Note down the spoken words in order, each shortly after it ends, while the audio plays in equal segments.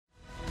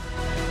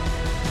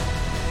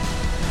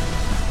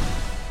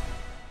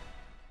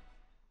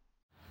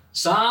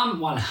Psalm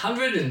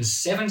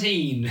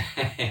 117.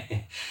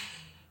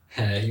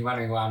 You're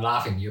wondering why I'm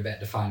laughing. You're about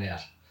to find out.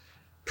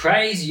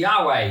 Praise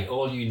Yahweh,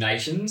 all you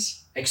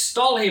nations.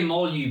 Extol him,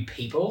 all you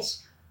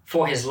peoples.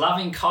 For his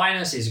loving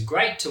kindness is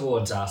great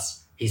towards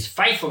us. His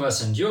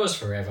faithfulness endures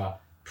forever.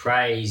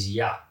 Praise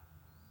Yah.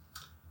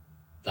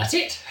 That's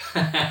it.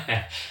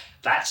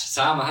 That's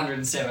Psalm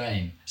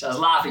 117. So I was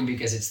laughing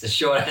because it's the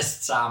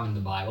shortest psalm in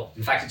the Bible.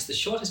 In fact, it's the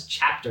shortest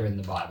chapter in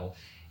the Bible.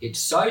 It's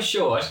so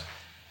short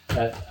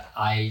that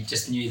I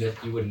just knew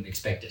that you wouldn't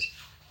expect it.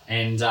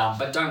 And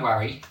but don't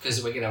worry,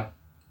 because we're going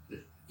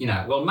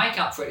to, we'll make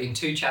up for it in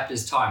 2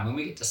 chapters' time. When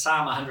we get to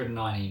Psalm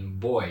 119,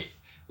 boy,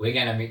 we're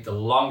going to meet the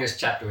longest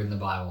chapter in the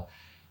Bible.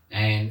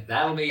 And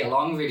that'll be a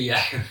long video.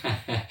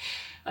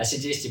 I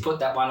suggest you put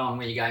that one on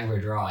when you're going for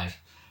a drive.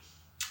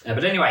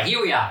 But anyway,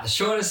 here we are, the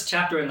shortest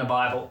chapter in the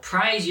Bible.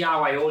 Praise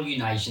Yahweh, all you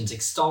nations.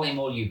 Extol him,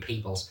 all you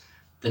peoples.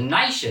 The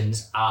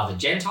nations are the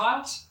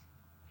Gentiles.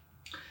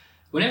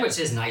 Whenever it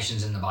says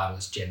nations in the Bible,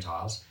 it's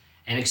Gentiles.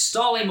 And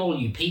extol him, all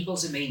you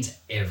peoples, it means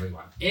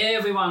everyone.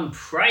 Everyone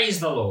praise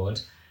the Lord.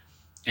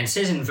 And it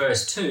says in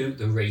verse 2,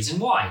 the reason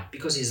why.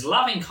 Because his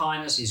loving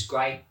kindness is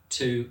great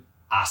to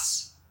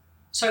us.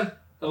 So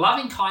the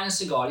loving kindness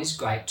of God is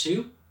great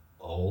to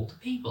all the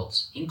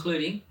peoples,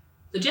 including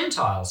the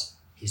Gentiles.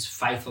 His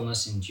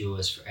faithfulness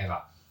endures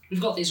forever.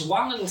 We've got this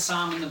one little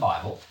psalm in the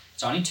Bible.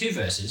 It's only 2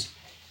 verses.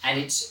 And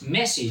its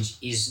message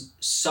is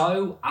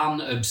so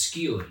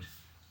unobscured.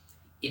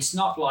 It's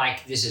not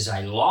like this is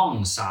a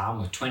long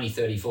psalm of 20,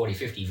 30, 40,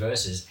 50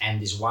 verses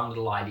and this one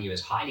little idea is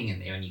hiding in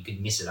there and you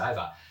could miss it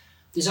over.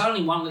 There's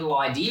only one little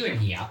idea in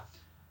here.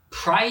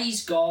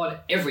 Praise God,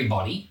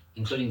 everybody,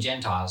 including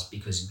Gentiles,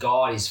 because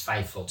God is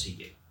faithful to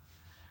you.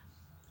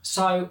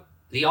 So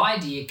the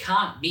idea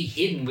can't be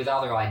hidden with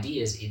other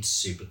ideas. It's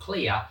super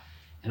clear.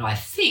 And I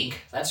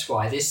think that's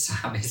why this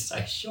psalm is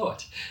so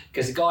short,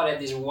 because God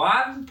had this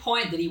one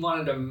point that he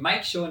wanted to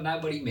make sure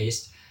nobody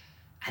missed,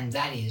 and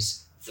that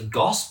is the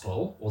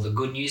gospel, or the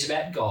good news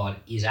about God,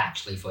 is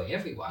actually for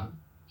everyone,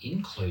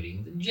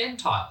 including the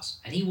Gentiles.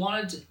 And he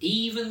wanted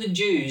even the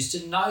Jews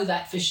to know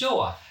that for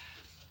sure.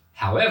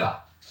 However,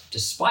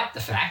 despite the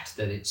fact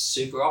that it's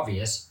super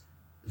obvious,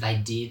 they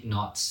did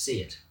not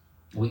see it.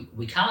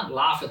 We can't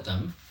laugh at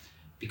them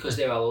because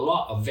there are a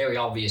lot of very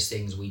obvious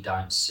things we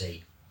don't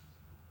see.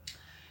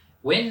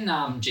 When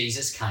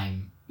Jesus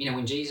came,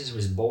 when Jesus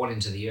was born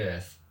into the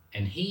earth,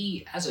 and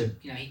he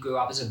grew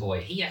up as a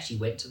boy, he actually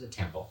went to the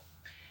temple.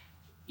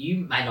 You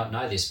may not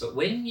know this, but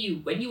when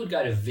you would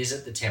go to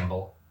visit the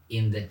temple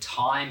in the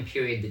time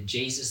period that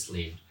Jesus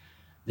lived,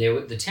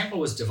 the temple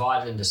was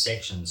divided into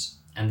sections,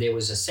 and there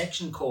was a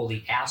section called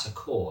the outer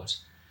court.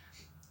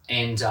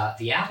 And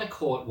the outer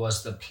court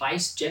was the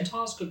place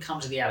Gentiles could come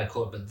to the outer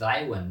court, but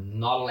they were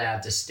not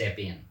allowed to step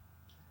in.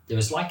 There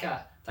was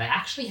they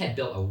actually had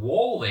built a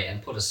wall there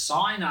and put a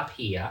sign up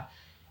here,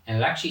 and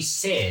it actually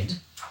said,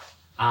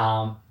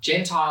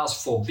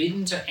 Gentiles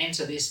forbidden to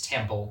enter this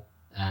temple,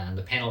 and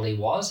the penalty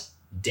was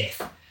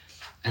death.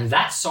 And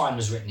that sign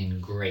was written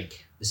in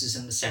Greek. This is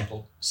in the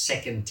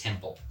Second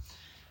Temple.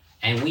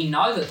 And we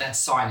know that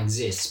sign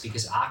exists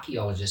because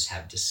archaeologists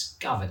have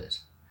discovered it.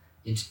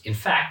 In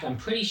fact, I'm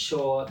pretty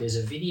sure there's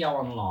a video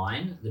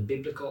online.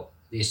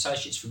 The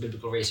Associates for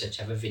Biblical Research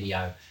have a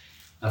video.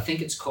 I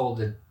think it's called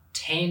the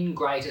 10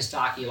 Greatest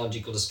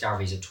Archaeological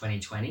Discoveries of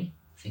 2020.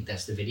 I think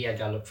that's the video.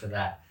 Go look for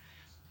that.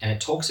 And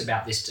it talks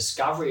about this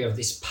discovery of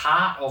this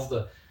part of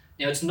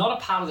now it's not a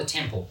part of the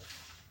temple,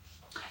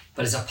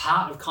 but it's a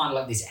part of kind of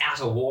like this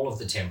outer wall of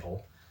the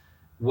temple,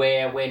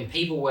 where when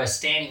people were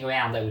standing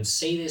around, they would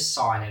see this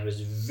sign, and it was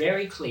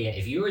very clear,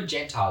 if you were a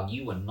Gentile,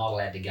 you were not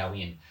allowed to go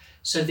in.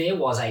 So there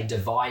was a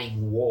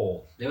dividing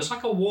wall. There was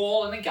like a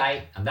wall and a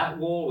gate, and that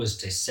wall was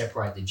to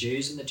separate the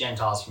Jews and the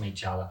Gentiles from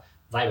each other.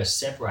 They were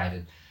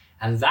separated.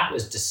 And that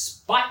was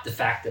despite the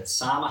fact that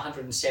Psalm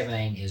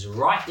 117 is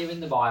right there in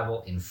the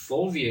Bible in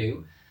full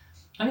view.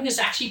 I mean, there's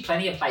actually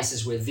plenty of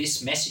places where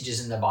this message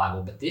is in the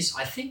Bible, but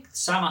I think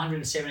Psalm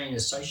 117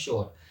 is so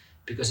short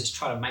because it's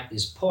trying to make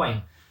this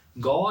point.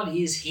 God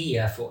is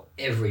here for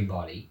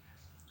everybody,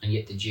 and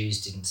yet the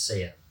Jews didn't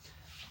see it.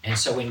 And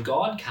so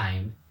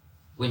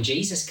when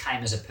Jesus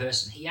came as a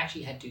person, he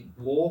actually had to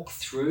walk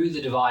through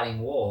the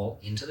dividing wall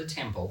into the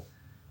temple,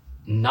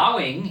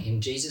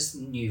 and Jesus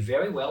knew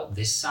very well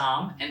this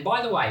psalm. And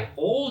by the way,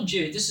 all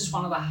Jews, this is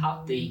one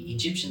of the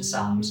Egyptian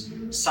psalms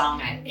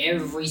sung at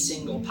every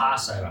single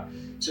Passover.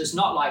 So it's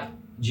not like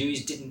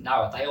Jews didn't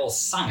know it, they all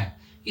sung it.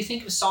 You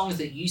think of songs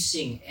that you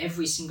sing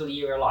every single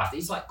year of your life.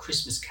 These are like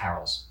Christmas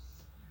carols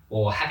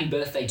or Happy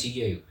Birthday to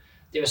You.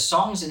 There are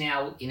songs in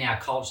our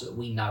culture that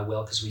we know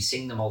well because we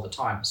sing them all the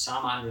time.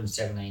 Psalm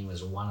 117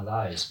 was one of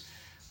those.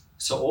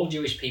 So all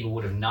Jewish people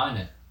would have known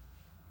it.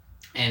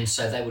 And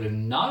so they would have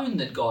known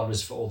that God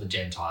was for all the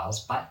Gentiles,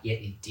 but yet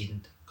it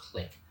didn't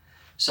click.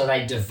 So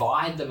they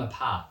divide them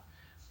apart.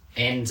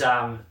 And,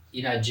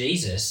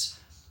 Jesus,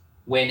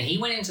 when he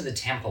went into the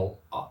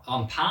temple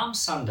on Palm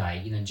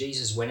Sunday,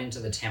 Jesus went into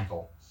the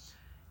temple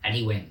and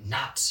he went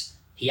nuts.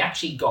 He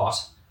actually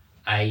got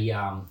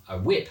a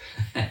whip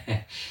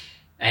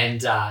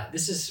And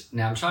this is,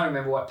 now I'm trying to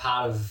remember what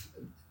part of,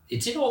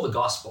 it's in all the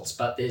Gospels,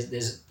 but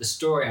there's the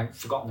story, I've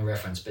forgotten the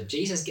reference, but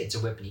Jesus gets a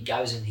whip and he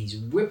goes and he's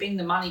whipping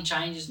the money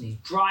changers and he's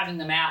driving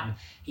them out, and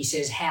he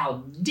says,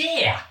 "How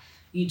dare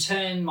you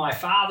turn my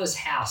Father's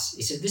house?"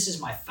 He said, "This is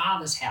my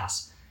Father's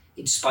house.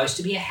 It's supposed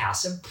to be a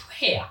house of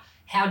prayer.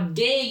 How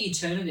dare you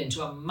turn it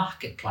into a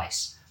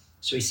marketplace?"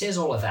 So he says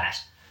all of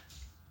that.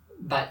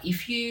 But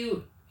if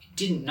you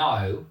didn't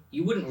know,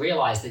 you wouldn't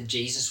realize that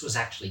Jesus was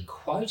actually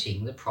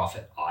quoting the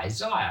prophet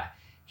Isaiah.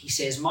 He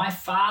says, "My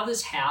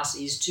Father's house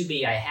is to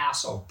be a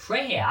house of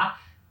prayer."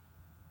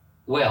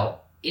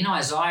 Well, in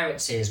Isaiah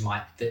it says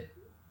that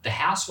the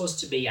house was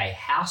to be a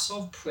house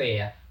of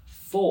prayer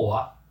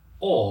for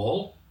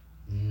all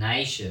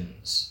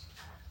nations.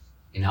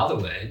 In other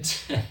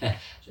words,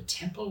 the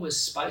temple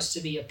was supposed to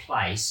be a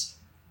place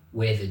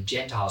where the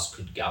Gentiles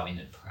could go in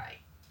and pray.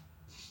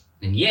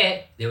 And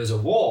yet there was a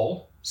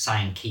wall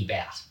saying, "Keep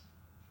out,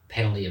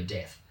 penalty of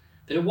death."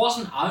 But it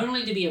wasn't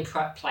only to be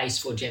a place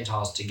for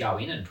Gentiles to go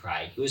in and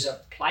pray. It was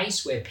a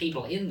place where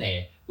people in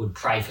there would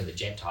pray for the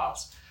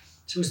Gentiles.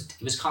 So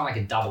it was kind of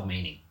like a double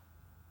meaning.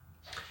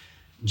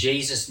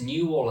 Jesus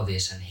knew all of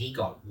this and he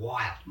got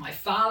wild. My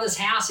Father's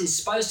house is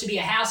supposed to be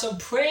a house of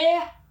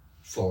prayer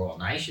for all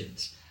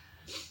nations.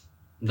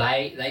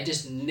 They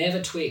just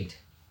never twigged.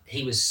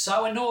 He was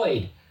so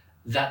annoyed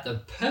that the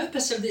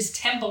purpose of this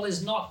temple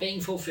is not being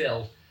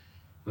fulfilled.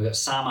 We've got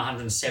Psalm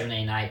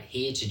 117:8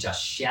 here to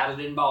just shout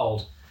it in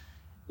bold.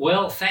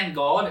 Well, thank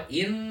God,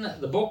 in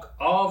the book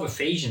of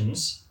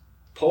Ephesians,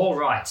 Paul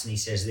writes, and he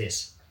says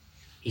this.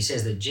 He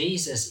says that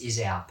Jesus is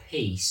our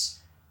peace.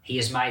 He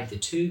has made the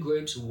two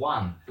groups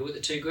one. Who are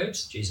the two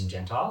groups? Jews and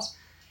Gentiles.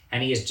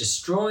 And he has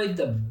destroyed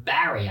the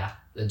barrier,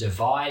 the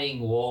dividing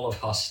wall of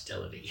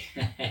hostility.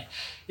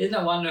 Isn't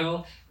that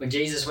wonderful? When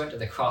Jesus went to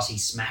the cross, he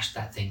smashed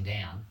that thing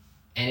down.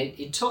 And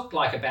it took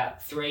like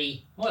about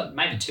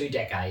maybe 2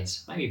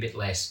 decades, maybe a bit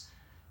less,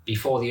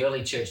 before the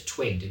early church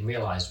twigged and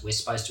realized we're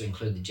supposed to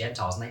include the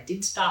Gentiles. And they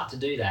did start to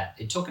do that.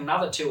 It took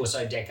another 2 or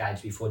so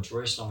decades before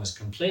Jerusalem was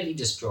completely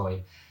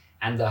destroyed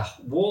and the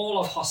wall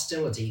of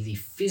hostility, the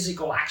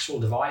physical, actual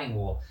dividing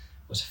wall,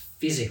 was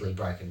physically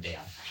broken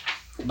down.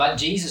 But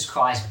Jesus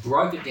Christ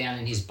broke it down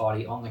in his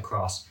body on the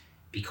cross.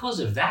 Because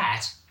of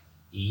that,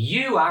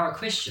 you are a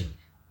Christian.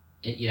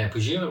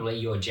 Presumably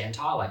you're a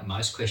Gentile like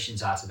most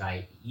Christians are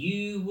today.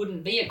 You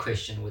wouldn't be a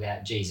Christian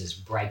without Jesus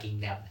breaking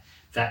down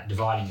that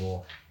dividing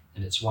wall.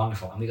 And it's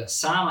wonderful. And we've got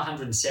Psalm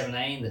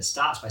 117 that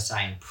starts by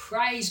saying,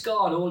 "Praise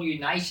God, all you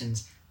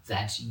nations."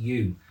 That's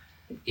you.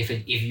 If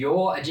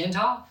you're a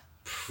Gentile,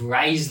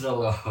 praise the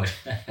Lord.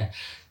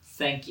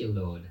 Thank you,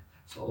 Lord,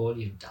 for all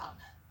you've done.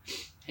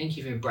 Thank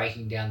you for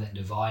breaking down that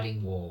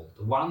dividing wall,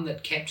 the one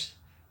that kept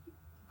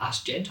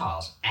us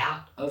Gentiles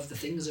out of the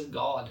things of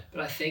God.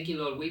 But I thank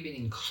you, Lord, we've been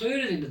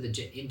included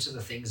into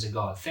the things of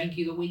God. Thank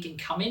you that we can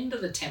come into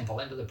the temple,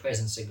 into the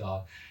presence of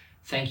God.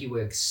 Thank you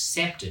we're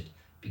accepted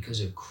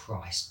because of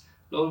Christ.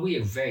 Lord, we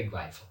are very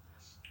grateful,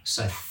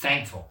 so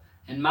thankful.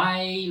 And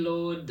may,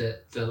 Lord,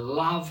 the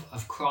love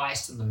of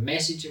Christ and the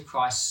message of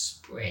Christ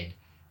spread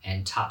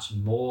and touch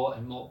more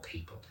and more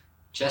people,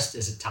 just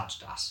as it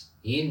touched us.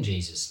 In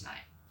Jesus' name,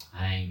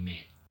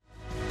 amen.